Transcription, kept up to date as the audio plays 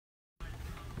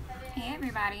Hey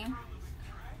everybody.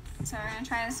 So we're going to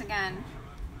try this again.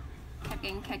 Kept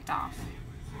getting kicked off.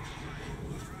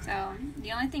 So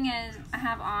the only thing I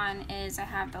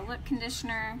have the lip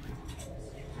conditioner.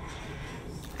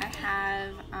 I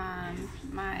have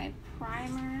my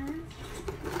primer.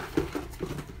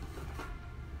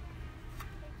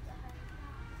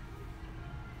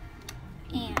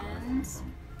 And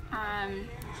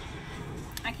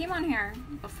I came on here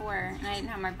before and I didn't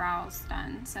have my brows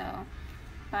done,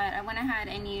 but I went ahead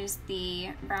and used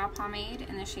the brow pomade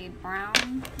in the shade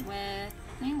Brown with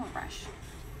an angle brush.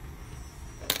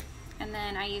 And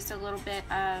then I used a little bit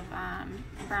of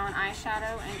brown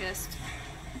eyeshadow and just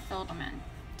filled them in,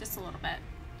 just a little bit.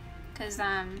 Because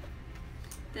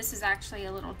this is actually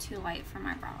a little too light for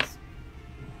my brows.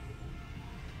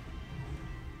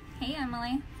 Hey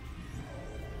Emily.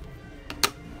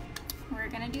 We're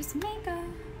gonna do some makeup.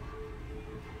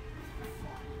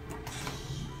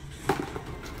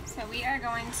 So we are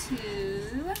going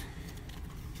to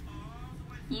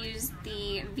use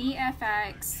the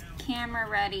VFX Camera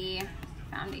Ready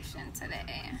foundation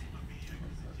today.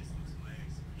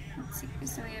 Let's see,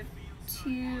 so we have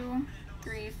 2,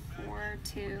 3, 4,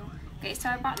 2. Okay, so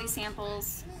I bought these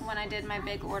samples when I did my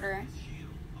big order,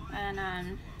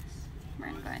 and we're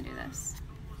gonna go ahead and do this.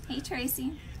 Hey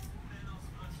Tracy.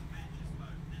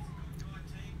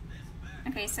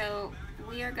 Okay, so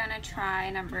we are gonna try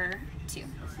number 2.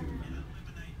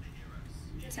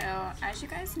 So as you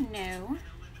guys know,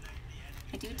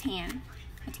 I do tan.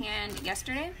 I tanned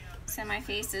yesterday, so my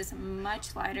face is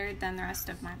much lighter than the rest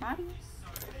of my body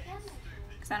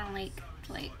because I don't like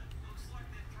to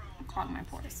clog my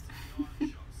pores.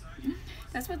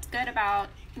 That's what's good about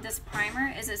this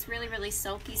primer, is it's really, really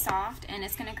silky soft, and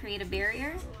it's gonna create a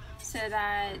barrier so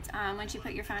that once you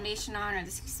put your foundation on, or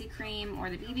the CC cream or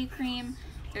the BB cream,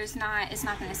 it's not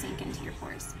gonna sink into your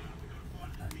pores.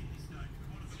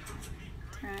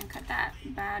 Try and cut that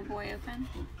bad boy open.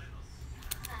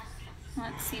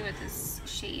 Let's see what this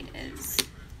shade is.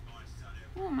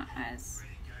 Oh, my eyes.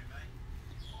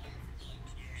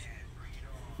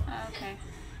 Okay.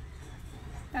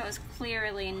 That was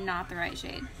clearly not the right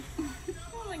shade.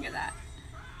 Look at that.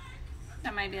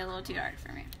 That might be a little too dark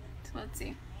for me. So let's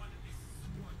see.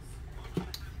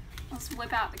 Let's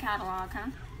whip out the catalog,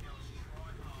 huh?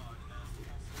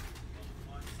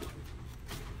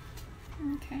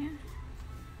 Okay.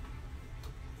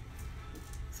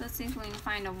 So let's see if we can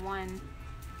find a 1.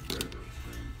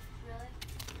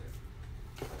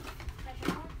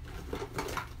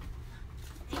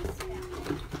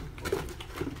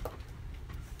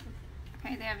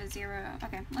 Okay, they have a 0.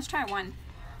 Okay, let's try 1.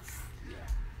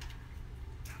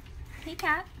 Hey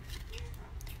Kat.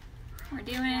 We're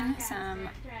doing some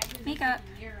makeup.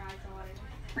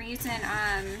 We're using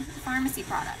Farmasi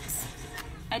products.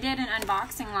 I did an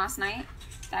unboxing last night.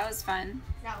 That was fun.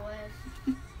 That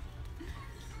was.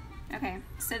 Okay,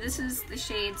 so this is the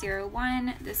shade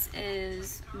 01. This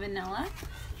is Vanilla.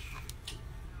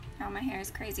 Oh, my hair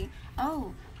is crazy.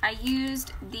 Oh, I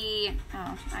used the,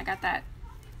 I got that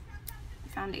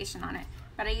foundation on it.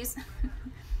 But I used,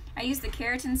 I used the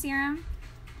keratin serum.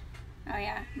 Oh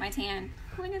yeah, my tan.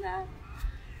 Look at that.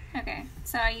 Okay,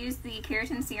 so I used the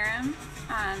keratin serum.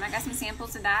 I got some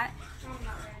samples of that. I'm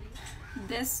not ready.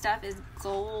 This stuff is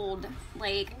gold.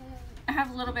 Like, I have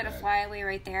a little bit of flyaway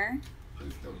right there.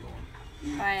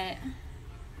 But,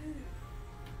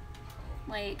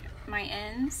 like, my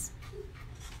ends,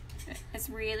 it's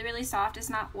really, really soft. It's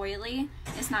not oily.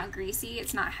 It's not greasy.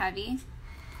 It's not heavy.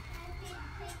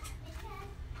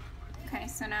 Okay,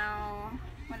 so now,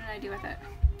 what did I do with it?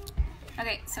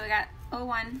 Okay, so we got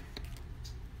 01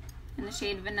 in the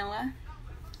shade Vanilla.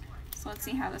 So let's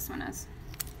see how this one is.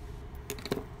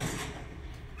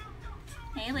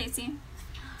 Hey, Lacey.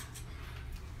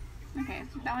 Okay,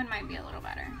 that one might be a little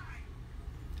better.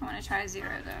 I want to try 0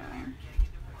 though.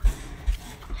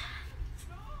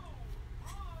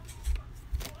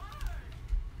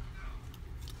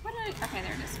 What did I, okay,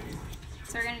 there it is.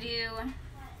 So we're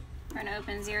gonna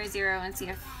open 00 and see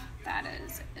if that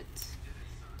is it.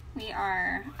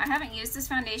 I haven't used this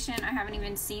foundation. I haven't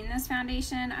even seen this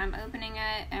foundation. I'm opening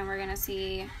it and we're gonna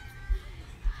see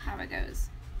how it goes.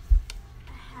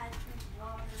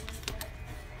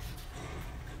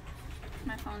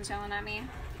 My phone's yelling at me.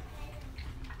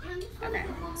 Okay,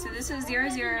 so this is 00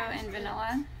 in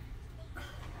Vanilla.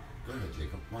 Go ahead,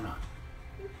 Jacob. Why not?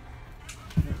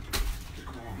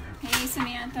 Hey,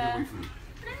 Samantha.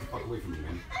 Fuck away from me,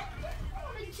 man. I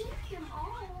don't want to take him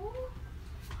all.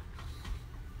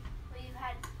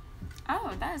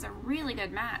 Oh, that is a really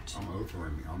good match. I'm over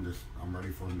him. I'm ready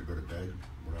for him to go to bed.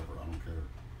 Whatever. I don't care.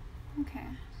 Okay.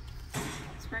 So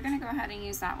we're gonna go ahead and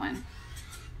use that one.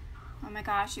 Oh my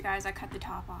gosh, you guys, I cut the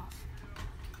top off.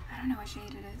 I don't know what shade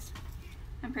it is.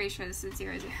 I'm pretty sure this is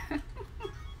 00.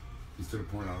 Instead of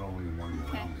pouring out only one more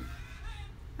Okay. on me.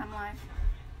 I'm live.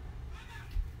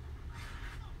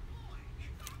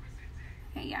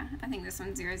 Okay, yeah, I think this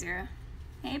one's 00.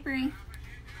 Hey, Bree.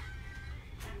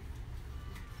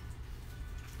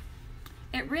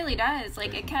 It really does.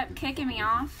 Like, it kept kicking me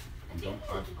off.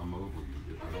 I'm over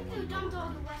you. I don't want You to dumped know all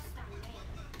the around. rest on me.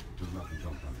 There's nothing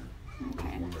dumped on there.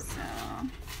 Okay, There's one right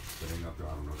so that ain't up there. I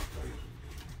don't know what to tell you.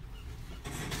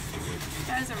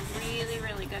 that is a really,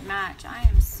 really good match. I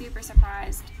am super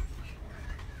surprised.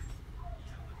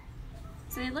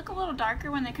 So they look a little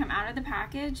darker when they come out of the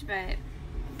package, but it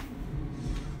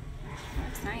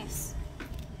looks nice.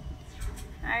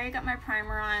 I already got my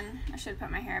primer on. I should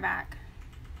put my hair back.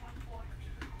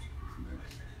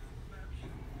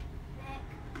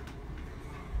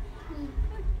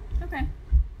 Okay.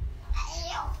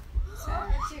 So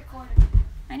That's your corner.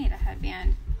 I need a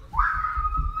headband.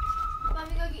 Want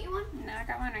me to go get you one? No, I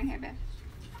got one right here, babe.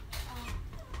 Oh,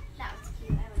 that was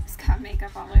cute. I like It's got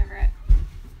makeup all over it.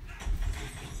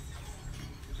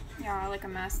 Y'all, I look a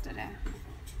mess today.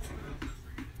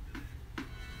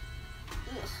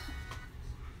 Ugh.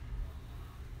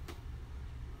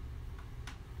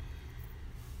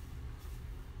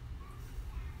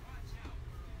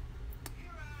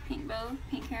 Pink bow,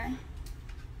 pink hair.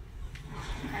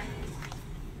 Okay.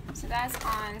 So that's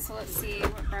on. So let's see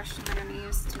what brush am I going to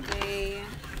use today.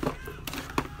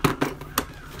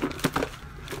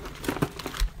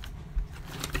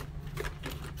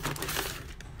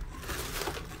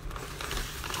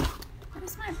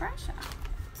 Where's my brush at?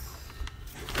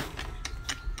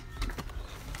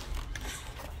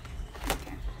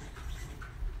 Okay.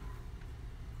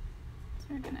 So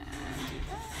we're going to do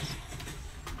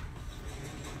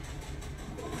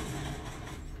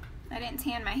that. I didn't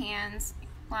tan my hands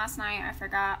last night. I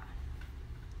forgot.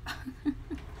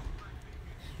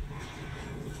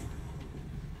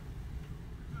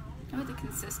 Oh, the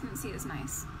consistency is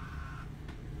nice.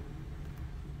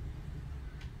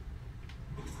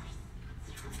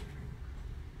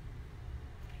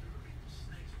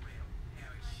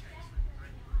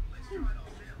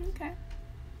 Okay.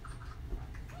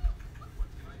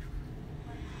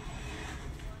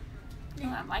 Oh,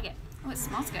 I like it. Oh, it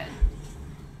smells good.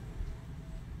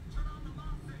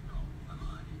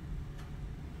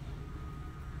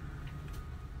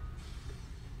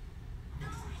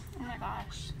 Oh my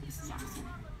gosh, this is awesome.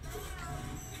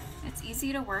 It's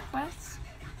easy to work with.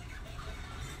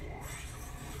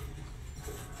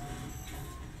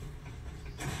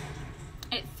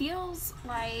 It feels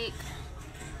like,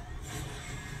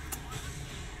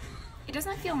 it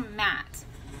doesn't feel matte,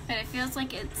 but it feels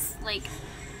like it's like,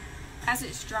 as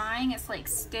it's drying, it's like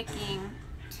sticking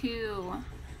to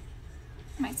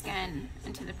my skin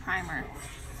and to the primer.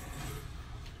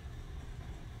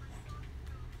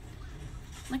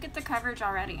 Look at the coverage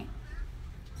already.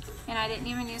 And I didn't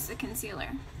even use the concealer,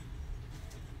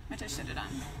 which I should have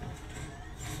done.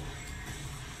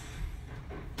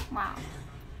 Wow.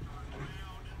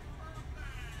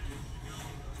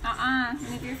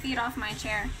 Move your feet off my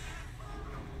chair.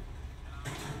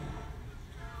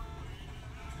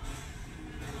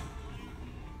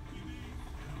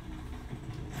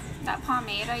 That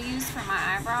pomade I used for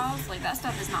my eyebrows, like that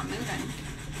stuff is not moving.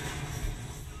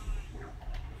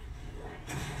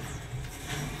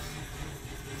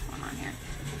 What's going on here?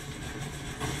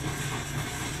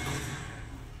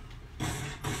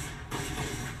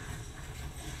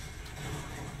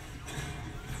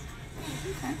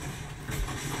 Okay.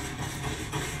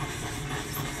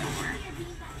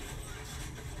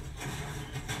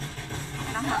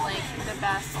 I don't have like the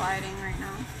best lighting right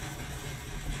now.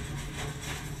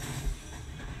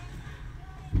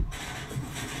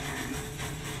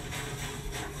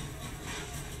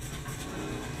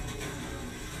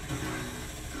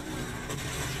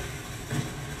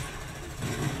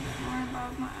 More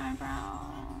above my eyebrow.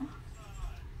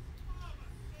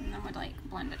 And then we'd like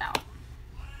blend it out.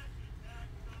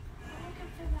 I'm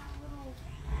looking for that little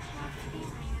black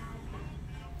piece right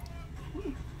now.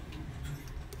 Ooh.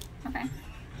 Okay.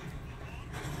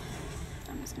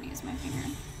 I'm just gonna use my finger.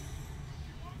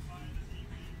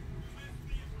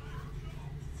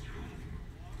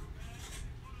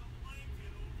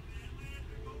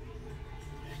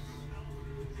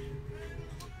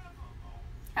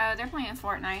 Oh, they're playing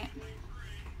Fortnite.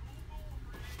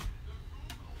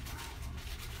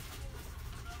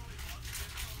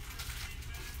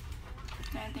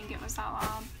 I didn't think it was that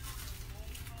loud.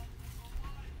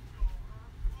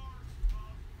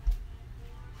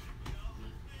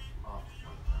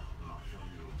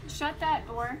 shut that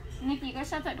door. Nikki, go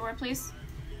shut that door, please.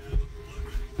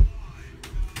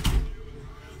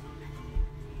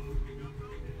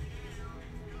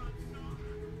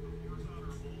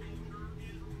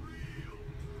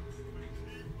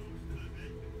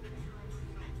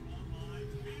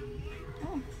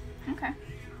 Oh, okay.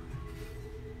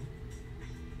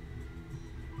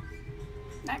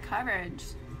 That coverage.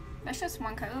 That's just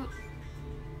one coat.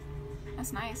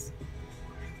 That's nice.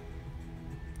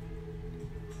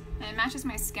 And it matches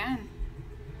my skin.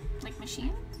 Like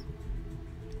machines?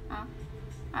 Oh,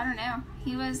 I don't know.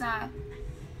 He was,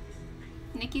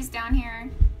 Nikki's down here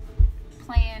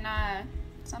playing,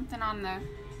 something on the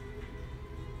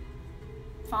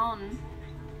phone.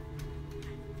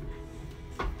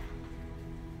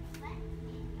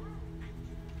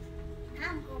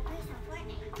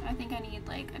 I think I need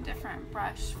like a different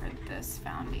brush for this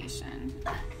foundation.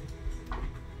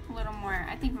 A little more.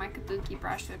 I think my kabuki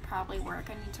brush would probably work.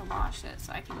 I need to wash it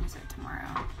so I can use it tomorrow.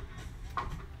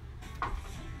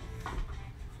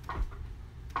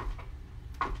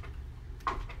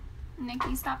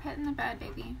 Nikki, stop hitting the bed,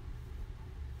 baby.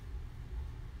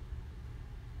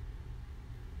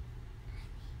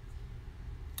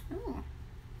 Ooh.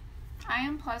 I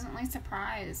am pleasantly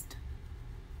surprised.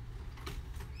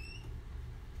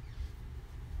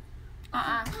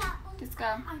 Just go.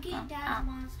 I'm getting Dad's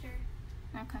monster.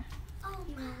 Okay. Oh,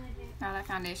 that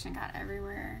foundation got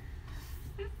everywhere.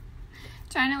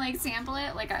 Trying to like sample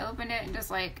it, like I opened it and just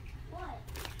like, what?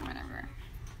 Whatever.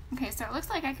 Okay, so it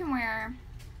looks like I can wear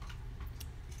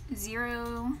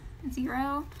 0,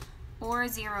 0 or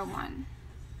 0, 1.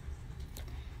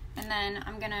 And then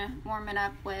I'm gonna warm it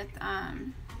up with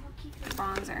the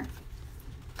bronzer.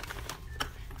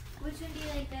 Which one do you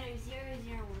like better, 0 or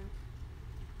 0, 1?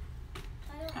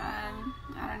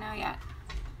 I don't know yet.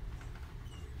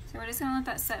 So we're just gonna let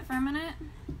that sit for a minute.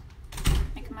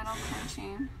 Make a metal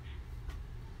crunching.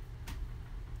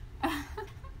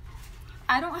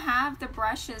 I don't have the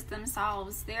brushes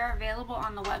themselves. They are available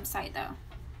on the website though.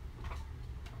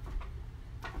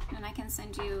 And I can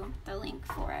send you the link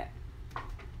for it.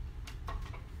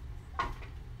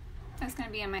 That's gonna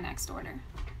be in my next order.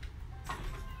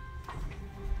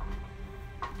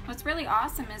 What's really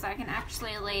awesome is I can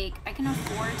actually I can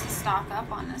afford to stock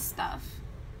up on this stuff.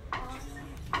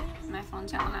 My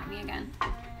phone's yelling at me again.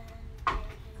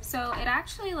 So it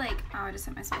actually oh, I just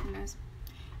hit myself in the nose.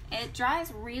 It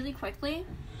dries really quickly.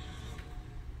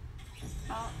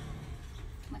 Oh,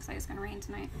 looks like it's gonna rain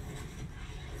tonight.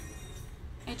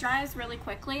 It dries really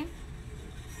quickly.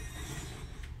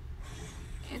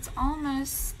 It's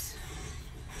almost,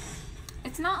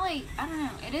 it's not like, I don't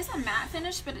know, it is a matte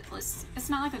finish, but it's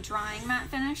not like a drying matte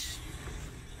finish.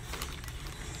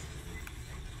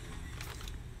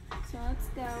 So let's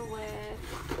go with,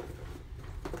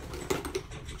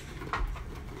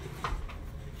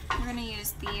 we're gonna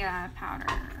use the powder.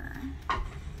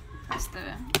 Press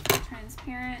the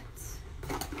transparent,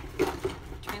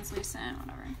 translucent,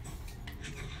 whatever.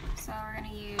 So we're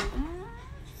gonna use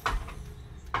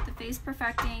the Face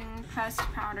Perfecting Pressed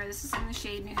Powder. This is in the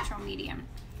shade Neutral Medium.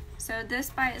 So this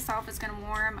by itself is gonna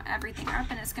warm everything up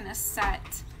and it's gonna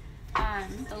set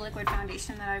the liquid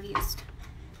foundation that I've used.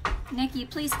 Nikki,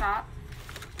 please stop.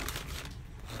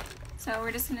 So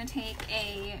we're just gonna take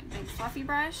a big fluffy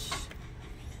brush.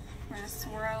 We're gonna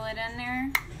swirl it in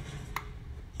there.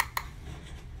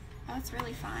 Oh, it's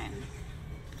really fine.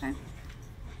 Okay.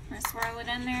 We're gonna swirl it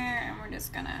in there and we're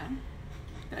just gonna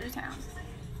go to town.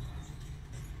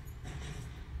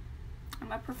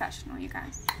 I'm a professional, you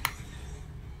guys.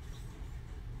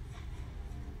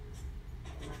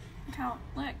 Look how,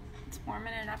 look, it's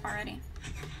warming it up already.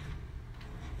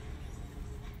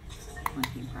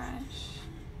 Fluffy brush.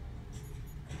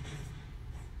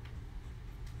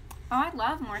 Oh, I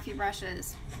love Morphe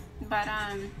brushes, but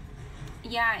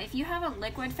yeah, if you have a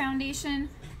liquid foundation,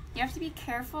 you have to be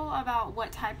careful about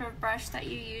what type of brush that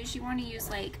you use. You want to use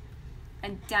like a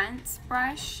dense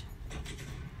brush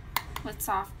with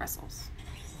soft bristles.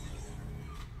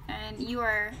 And you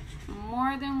are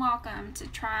more than welcome to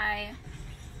try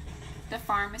the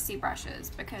Farmasi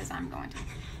brushes because I'm going to.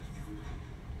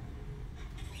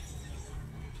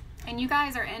 And you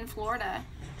guys are in Florida,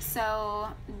 so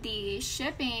the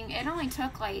shipping, it only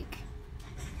took like,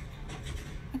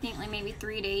 I think like maybe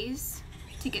 3 days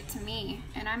to get to me,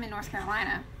 and I'm in North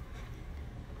Carolina.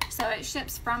 So it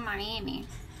ships from Miami.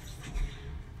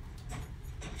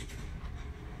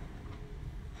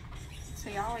 So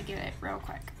y'all would get it real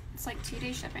quick. It's like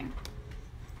 2-day shipping.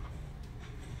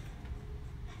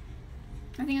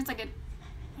 I think it's like I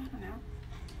don't know,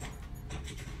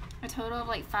 a total of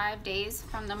like 5 days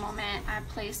from the moment I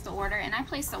placed the order. And I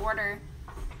placed the order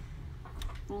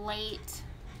late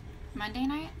Monday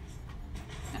night,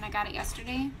 and I got it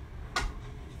yesterday.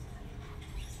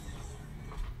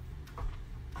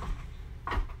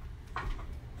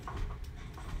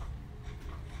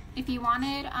 If you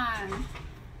wanted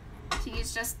to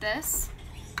use just this,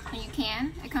 and you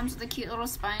can. It comes with a cute little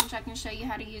sponge. I can show you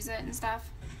how to use it and stuff.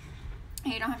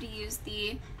 And you don't have to use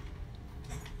the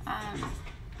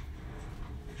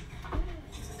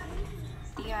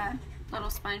little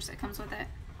sponge that comes with it.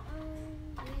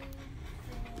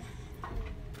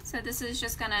 So this is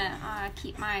just gonna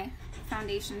keep my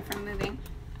foundation from moving.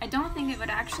 I don't think it would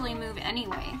actually move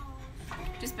anyway,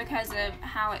 just because of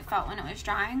how it felt when it was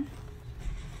drying.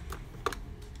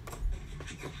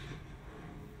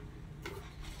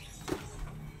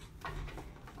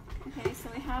 Okay, so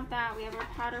we have that. We have our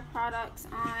powder products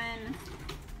on.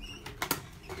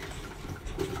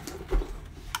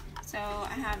 So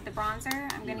I have the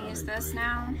bronzer. I'm gonna use this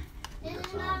now. This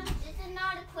is not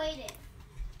equated.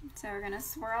 So we're gonna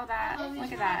swirl that.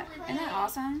 Look at that. Isn't that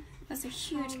awesome? That's a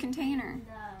huge container.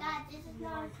 Dad, this is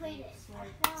not equated. So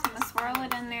I'm gonna swirl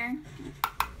it in there.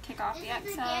 Kick off the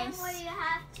This is the game excess. where you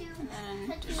have to And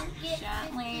then just get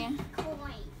gently 50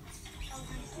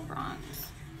 coins. bronze.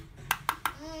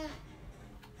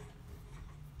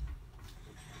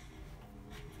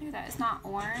 Look at that. It's not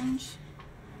orange.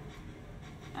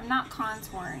 I'm not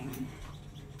contouring.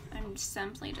 I'm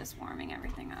simply just warming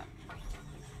everything up.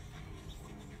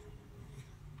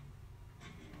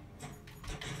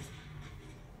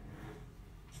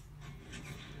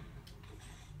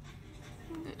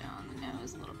 Go down the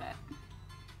nose a little bit.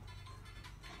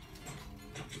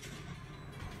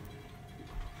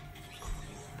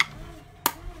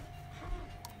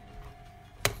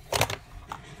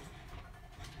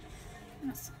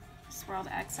 Let's swirl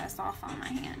the excess off on my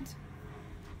hand.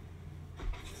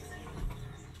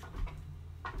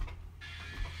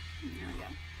 There we go.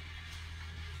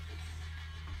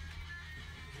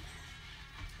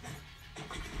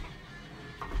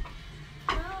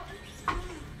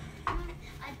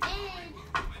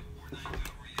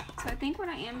 So I think what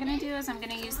I am going to do is I'm going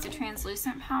to use the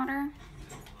translucent powder.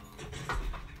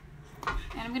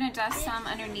 And I'm going to dust some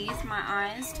underneath my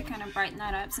eyes to kind of brighten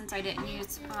that up, since I didn't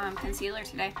use concealer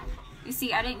today. You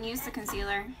see, I didn't use the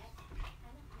concealer.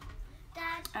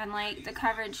 And like the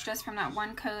coverage just from that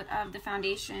one coat of the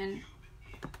foundation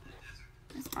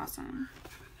is awesome.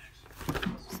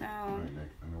 So,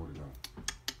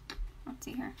 let's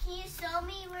see here. Can you show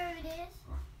me where it is?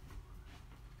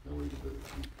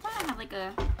 I have like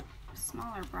a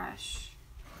smaller brush.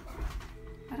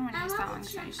 I don't want to use that one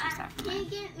because I just use that for Can you mine.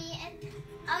 get me it?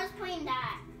 I was putting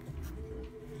that.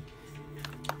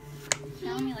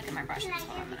 Now let me look at my brushes Can I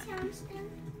for a get minute.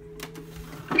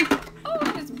 the townstem? Oh, I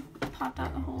just popped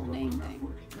out the whole dang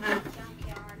thing. Junkyard.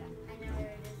 I know where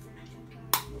it is in the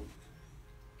junkyard.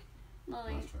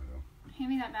 Lily, hand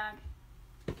me that bag.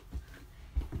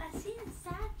 I see the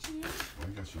statue. I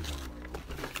guess she's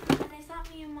on And I saw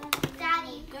me and Mom in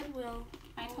Daddy. Goodwill.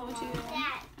 I told you.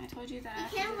 Dad. I told you that You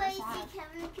after can't this wait to live. see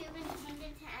Kevin the Cube in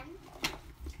season 10.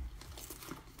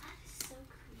 That is so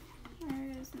creepy.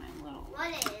 Where is my little What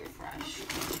is? brush?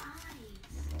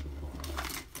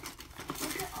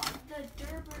 Look at all the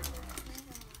Durber.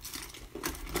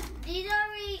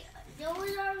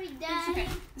 Those already done. Okay,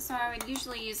 so I would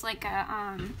usually use like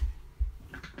a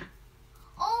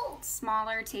Oh,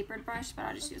 smaller tapered brush, but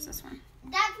I'll just use this one.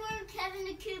 that's where Kevin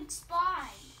the Cube spawned.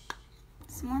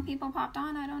 Some more people popped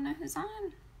on. I don't know who's on.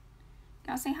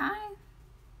 Y'all say hi.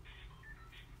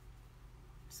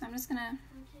 So I'm just gonna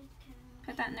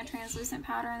put that in the translucent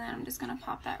powder, and then I'm just gonna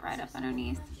pop that right up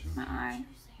underneath my eye.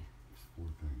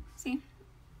 See?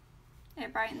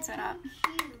 It brightens it up.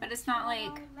 But it's not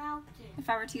like if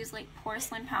I were to use like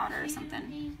porcelain powder or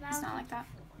something. It's not like that.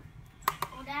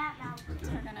 Oh, that mountain. So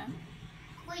we're gonna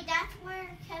Wait, that's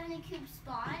where Kevin the Cube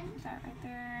spawned? put that right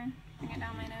there. Bring it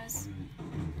down my nose.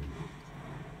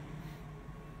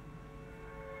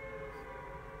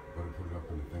 But put it up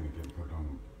in the thing and didn't put it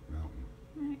on the mountain.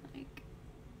 Right, like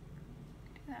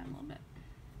do that a little bit.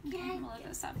 Okay, we'll let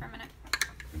this up for a minute.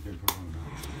 And didn't put it on the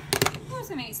mountain. Oh,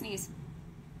 so many sneeze.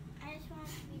 I just want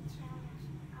to be challenged.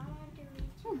 I want to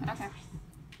reach. Ooh, okay.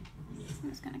 I'm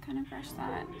just gonna kind of brush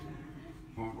that.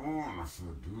 Hold on, I said,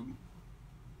 dude.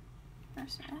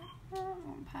 Brush it up.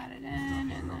 We'll pat it in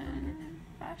and then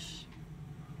brush.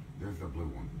 There's the blue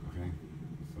one, okay?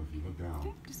 So if you look down,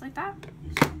 Okay, just like that. you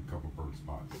see a couple bird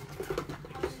spots.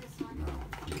 Now,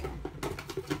 keep on.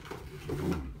 Keep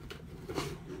on.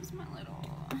 There's my little.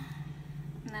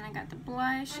 And then I got the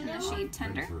blush in the shade I've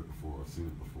Tender. seen it before. I've seen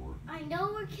it before. I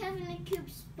know where Kevin the Cube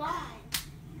spawned.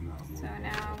 Not So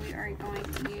now we are going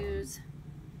to use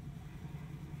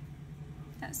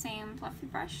that same fluffy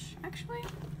brush, actually.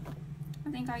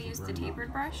 I think I'll use the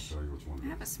tapered brush. I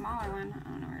have a smaller one. I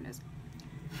don't know where it is.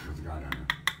 There's a guy down there.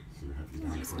 So you have to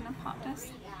I'm just gonna pop this.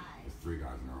 There's 3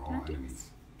 guys and they're all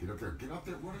enemies. Get up there. Get up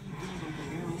there. What are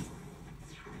you doing?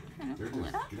 Trying to pull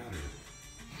it up. Get out of here.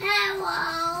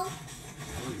 Hello.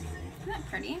 Isn't that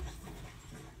pretty?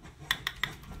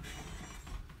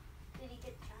 Did he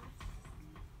get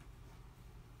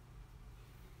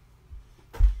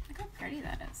shot? Look how pretty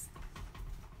that is.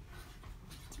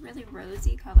 It's a really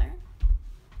rosy color.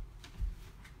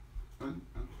 But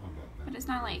it's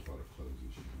not like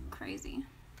crazy.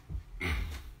 And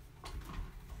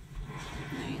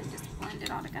then you just blend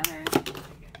it all together.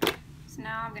 So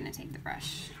now I'm gonna take the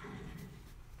brush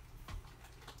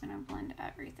and I'll blend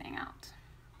everything out.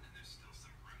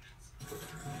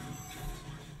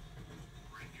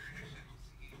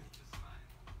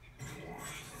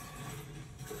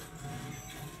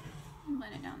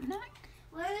 Blend it down the neck.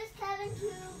 Where is Kevin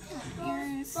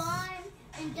to Spawn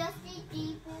and Dusty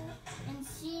Deeple in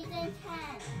season 10?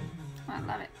 Oh, I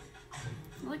love it.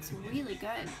 It looks really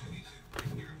good.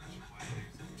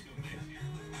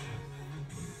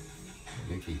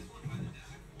 Nicky.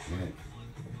 Nick.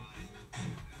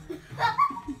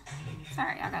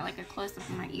 Sorry, I got like a close up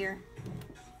in my ear.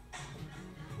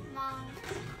 Mom.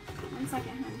 1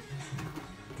 second, honey.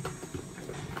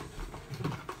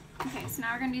 Okay, so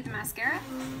now we're gonna do the mascara.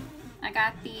 I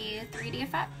got the 3D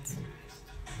effect.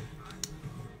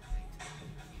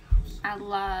 I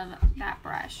love that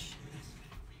brush.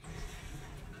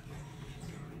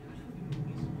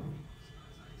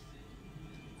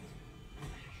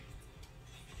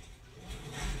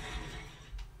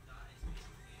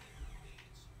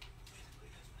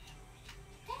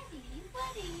 Daddy,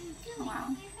 what are you doing Wow.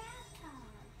 in your bathtub?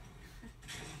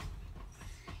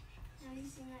 Have you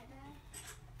seen my dad?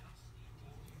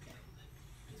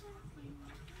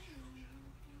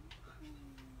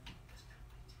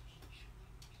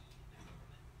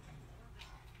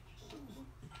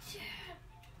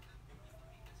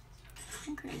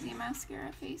 Some crazy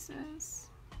mascara faces.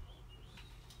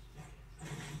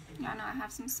 Y'all know I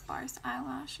have some sparse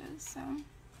eyelashes, so I'll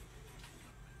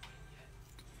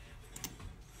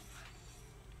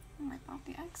wipe off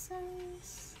the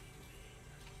excess.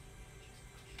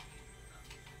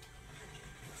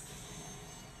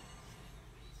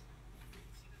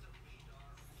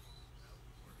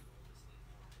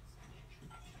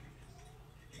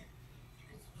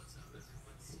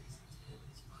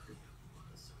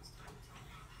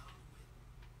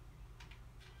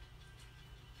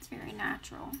 It's very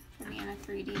natural for being a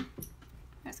 3D.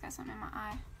 I just got something in my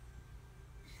eye.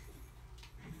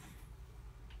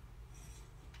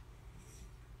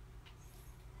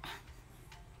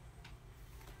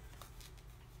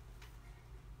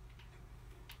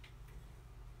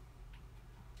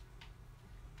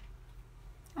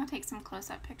 I'll take some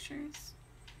close-up pictures.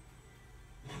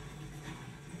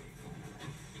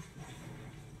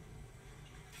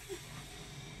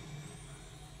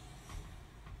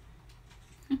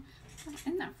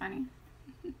 Isn't that funny?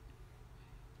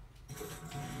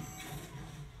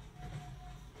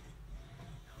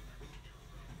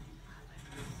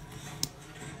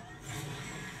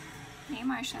 Hey,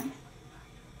 Marcia. I'm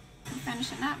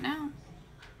finishing up now.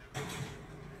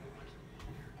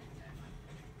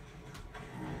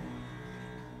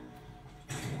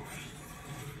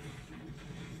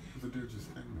 The dude just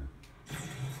in there.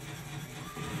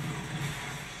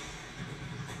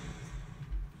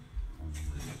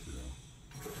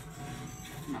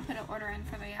 I'm gonna put an order in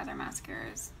for the other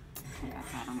mascaras. I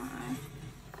got that on my eye.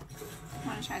 I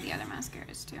want to try the other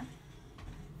mascaras too.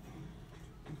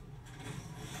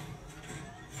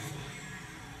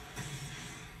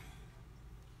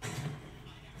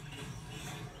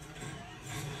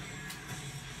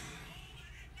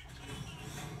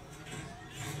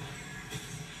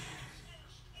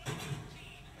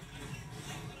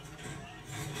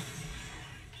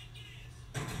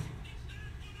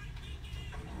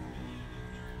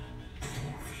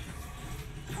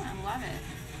 I love it.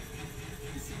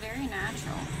 It's very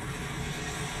natural.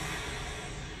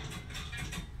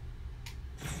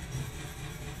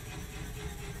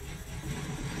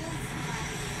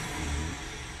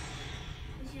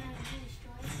 Is your idea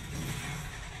destroyed?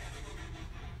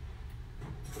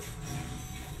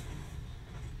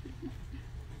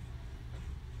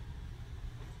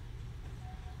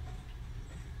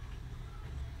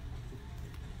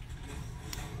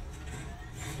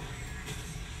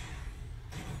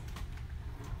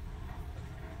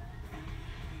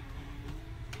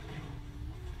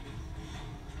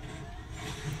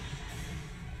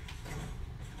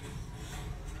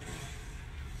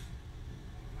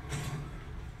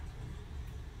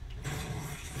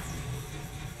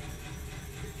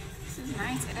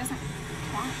 nice. It doesn't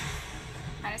clump.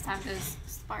 I just have those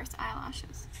sparse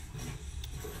eyelashes.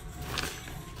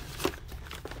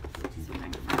 See if I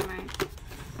can find my...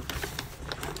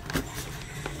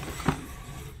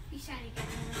 He's trying to get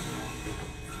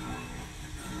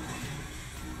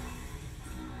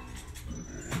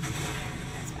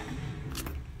That's better.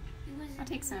 I'll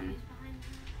take some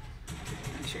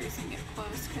pictures and get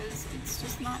close because it's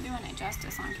just not doing it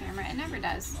justice on camera. It never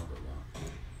does.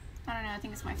 I don't know, I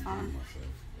think it's my phone.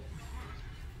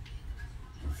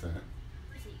 What's that?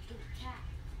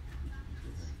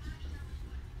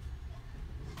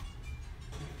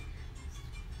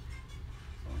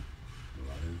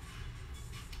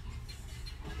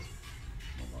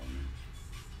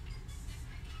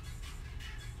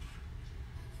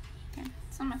 Okay,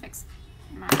 so I'm gonna fix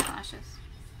my eyelashes.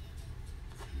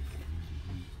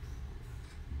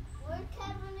 We're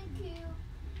Kevin the Cube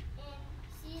in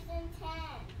season 10.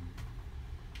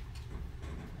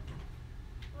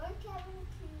 We're Kevin the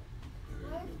Cube.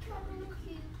 We're Kevin the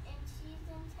Cube in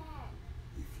season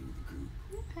 10.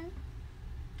 Okay.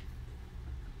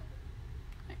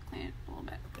 I clean it a little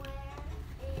bit. Where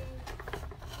is the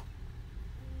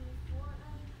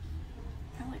Fortnite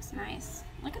That looks nice.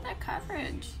 Look at that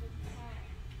coverage.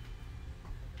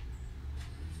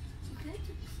 You could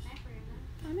do the sniper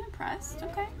in I'm impressed.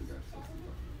 Okay.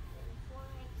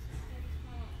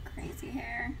 Crazy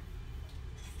hair.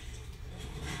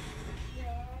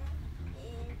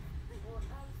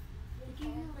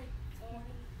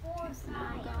 Okay, so now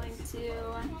I'm going to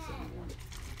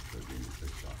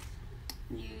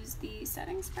use the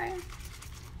setting spray.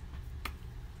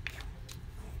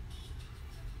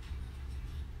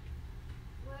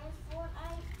 Where's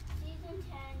Fortnite season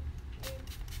 10 is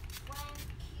blank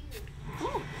cube.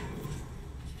 Ooh.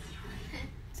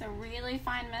 It's a really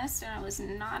fine mist, and I was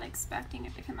not expecting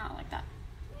it to come out like that.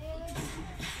 Where's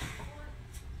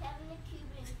Kevin the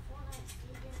Cube in Fortnite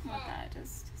season 10? Let that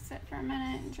just sit for a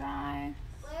minute and dry.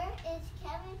 Where is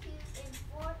Kevin Cube in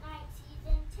Fortnite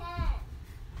season 10?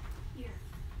 Here.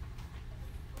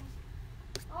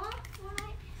 I want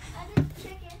Fortnite. I just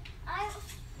check it. I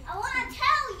want to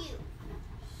tell you.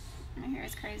 My hair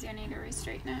is crazy. I need to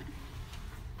re-straighten it.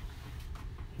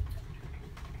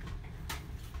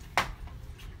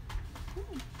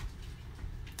 Ooh.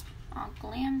 All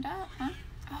glammed up, huh?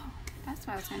 Oh, that's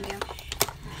what I was gonna do.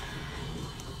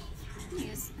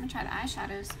 I'm gonna try the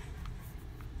eyeshadows.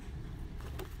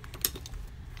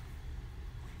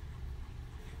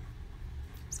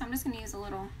 So I'm just gonna use a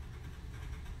little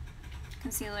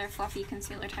concealer, fluffy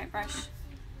concealer type brush.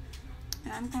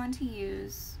 And I'm going to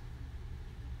use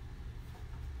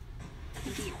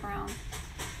the deep brown.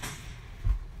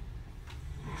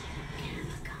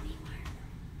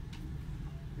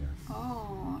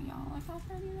 Oh, y'all, look how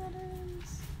pretty that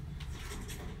is.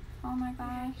 Oh my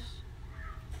gosh.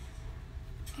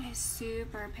 It is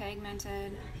super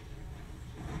pigmented.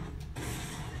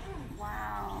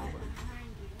 Wow.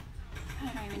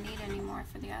 I don't even need any more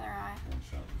for the other eye.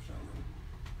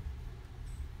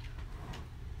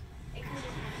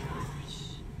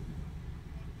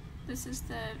 This is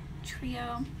the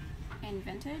Trio in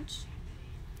Vintage.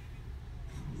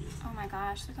 Oh my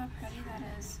gosh, look how pretty that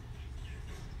is.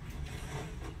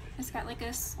 It's got like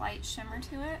a slight shimmer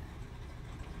to it.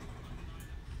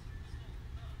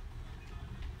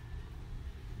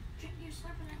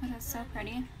 Oh, that's so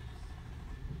pretty.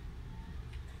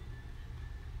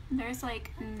 There's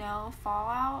like no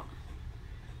fallout.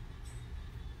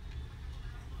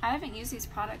 I haven't used these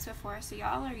products before, so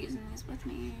y'all are using these with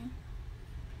me.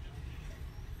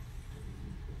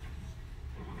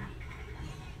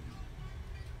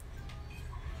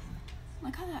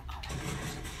 Look how that, oh my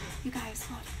gosh. You guys,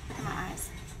 look at my eyes.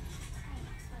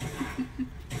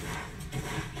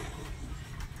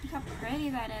 Look how pretty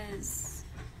that is.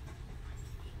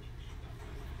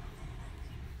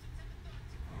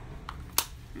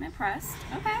 I'm impressed.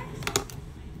 Okay.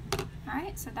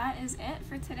 Alright, so that is it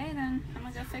for today then. I'm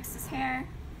gonna go fix this hair.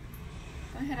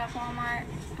 Go hit up Walmart.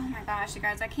 Oh my gosh, you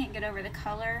guys, I can't get over the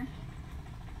color.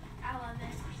 I love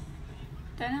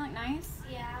it. Doesn't it look nice?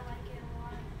 Yeah, I like it a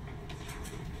lot.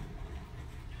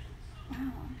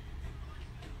 Wow.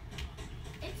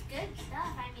 It's good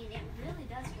stuff. I mean, it really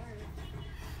does work.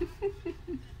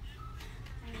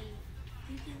 I mean,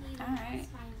 you can even Alright.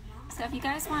 ask my mom. So if you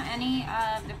guys want any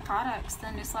of the products,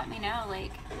 then just let me know.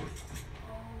 Like,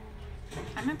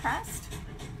 I'm impressed.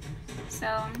 So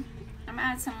I'm gonna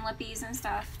add some lippies and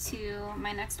stuff to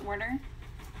my next order.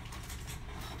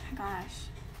 Oh my gosh.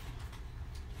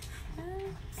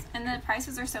 Yes. And the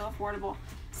prices are so affordable.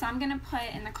 So I'm going to put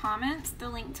in the comments the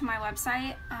link to my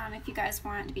website if you guys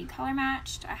want to be color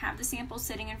matched. I have the samples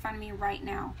sitting in front of me right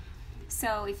now.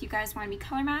 So if you guys want to be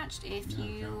color matched, if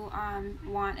you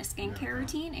want a skincare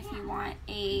routine, if you want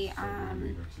a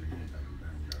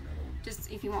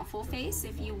just if you want full face,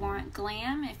 if you want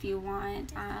glam, if you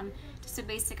want just a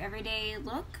basic everyday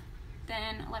look,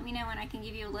 then let me know and I can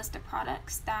give you a list of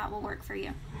products that will work for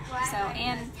you. So,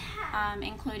 and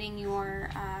including your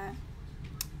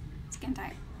skin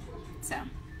type. So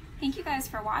thank you guys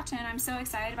for watching. I'm so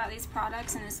excited about these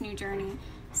products and this new journey.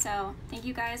 So thank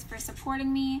you guys for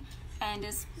supporting me and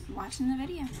just watching the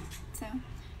video. So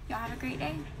y'all have a great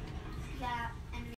day. Yeah.